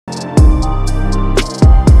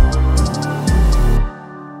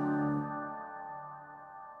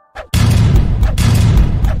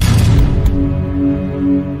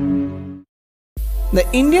The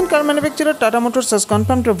Indian car manufacturer Tata Motors has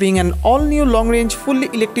confirmed to bring an all-new long-range fully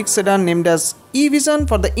electric sedan named as e-Vision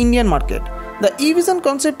for the Indian market. The e-Vision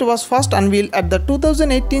concept was first unveiled at the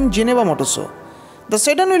 2018 Geneva Motor Show. The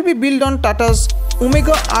sedan will be built on Tata's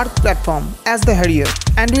Omega Arc platform as the Harrier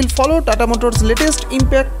and will follow Tata Motors' latest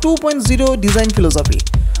Impact 2.0 design philosophy.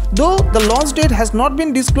 Though the launch date has not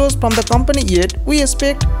been disclosed from the company yet, we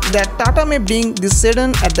expect that Tata may bring this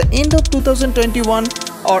sedan at the end of 2021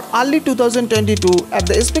 or early 2022 at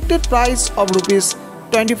the expected price of Rs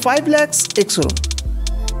 25 lakhs ex-showroom.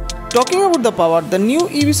 Talking about the power, the new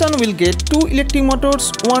e-Vision will get two electric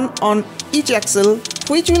motors, one on each axle,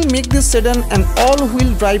 which will make this sedan an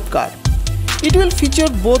all-wheel drive car. It will feature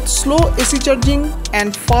both slow AC charging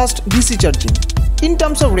and fast DC charging. In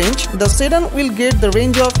terms of range, the sedan will get the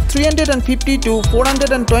range of 350 to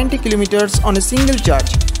 420 km on a single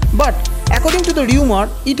charge. But according to the rumor,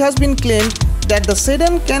 it has been claimed that the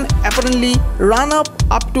sedan can apparently run up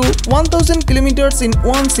to 1000 km in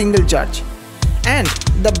one single charge. And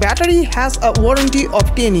the battery has a warranty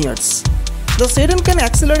of 10 years. The sedan can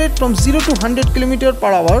accelerate from 0 to 100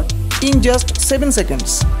 km/h in just 7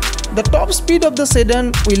 seconds. The top speed of the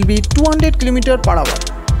sedan will be 200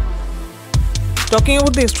 km/h. Talking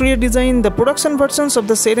about the exterior design, the production versions of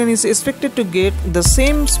the sedan is expected to get the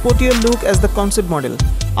same sportier look as the concept model.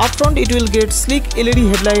 Up front, it will get sleek LED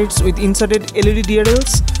headlights with inserted LED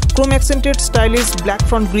DRLs, chrome accented stylish black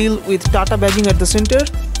front grille with Tata badging at the center,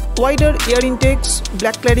 wider air intakes,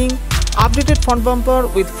 black cladding, updated front bumper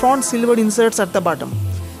with front silver inserts at the bottom.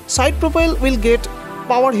 Side profile will get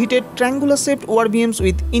power heated triangular shaped ORVMs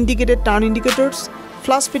with indicated turn indicators,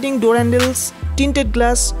 flush fitting door handles, tinted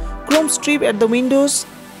glass, chrome strip at the windows,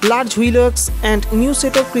 large wheel arcs and new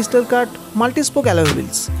set of crystal cut multi-spoke alloy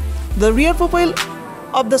wheels. The rear profile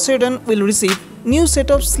of the sedan will receive new set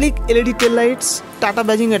of sleek LED tail lights, Tata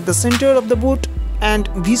badging at the center of the boot and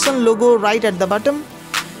Vision logo right at the bottom,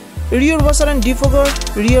 rear washer and defogger,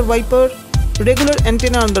 rear wiper, regular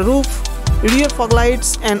antenna on the roof, rear fog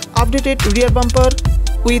lights and updated rear bumper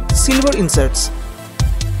with silver inserts.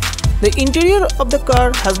 The interior of the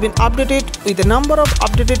car has been updated with a number of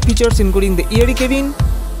updated features including the airy cabin,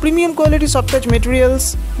 premium quality soft touch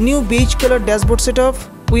materials, new beige color dashboard setup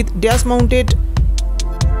with dash mounted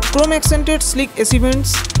chrome accented sleek AC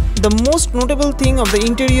vents. The most notable thing of the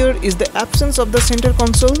interior is the absence of the center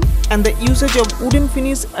console and the usage of wooden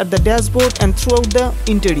finish at the dashboard and throughout the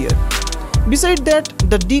interior. Besides that,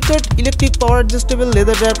 the D-cut electric power adjustable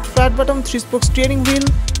leather wrapped flat bottom 3-spoke steering wheel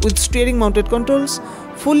with steering mounted controls,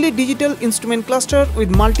 fully digital instrument cluster with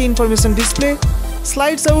multi-information display,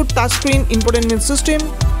 slides out touchscreen infotainment system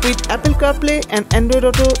with Apple CarPlay and Android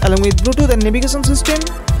Auto along with Bluetooth and navigation system,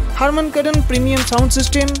 Harman Kardon premium sound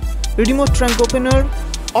system, remote trunk opener,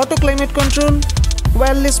 auto climate control,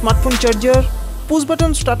 wireless smartphone charger, push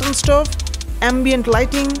button start and stop, ambient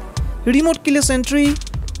lighting, remote keyless entry,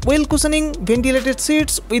 well cushioning ventilated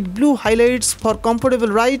seats with blue highlights for comfortable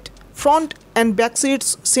ride, front and back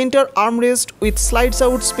seats, center armrest with slides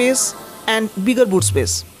out space and bigger boot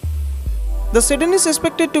space. The sedan is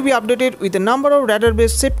expected to be updated with a number of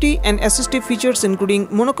radar-based safety and assistive features including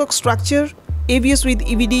monocoque structure, ABS with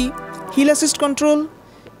EBD, hill assist control,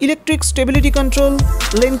 electric stability control,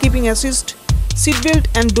 lane keeping assist, seatbelt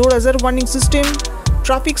and door hazard warning system,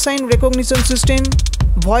 traffic sign recognition system,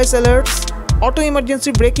 voice alerts, auto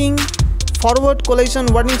emergency braking, forward collision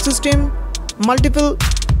warning system, multiple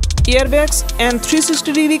airbags and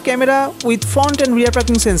 360-degree camera with front and rear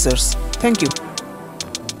parking sensors. Thank you.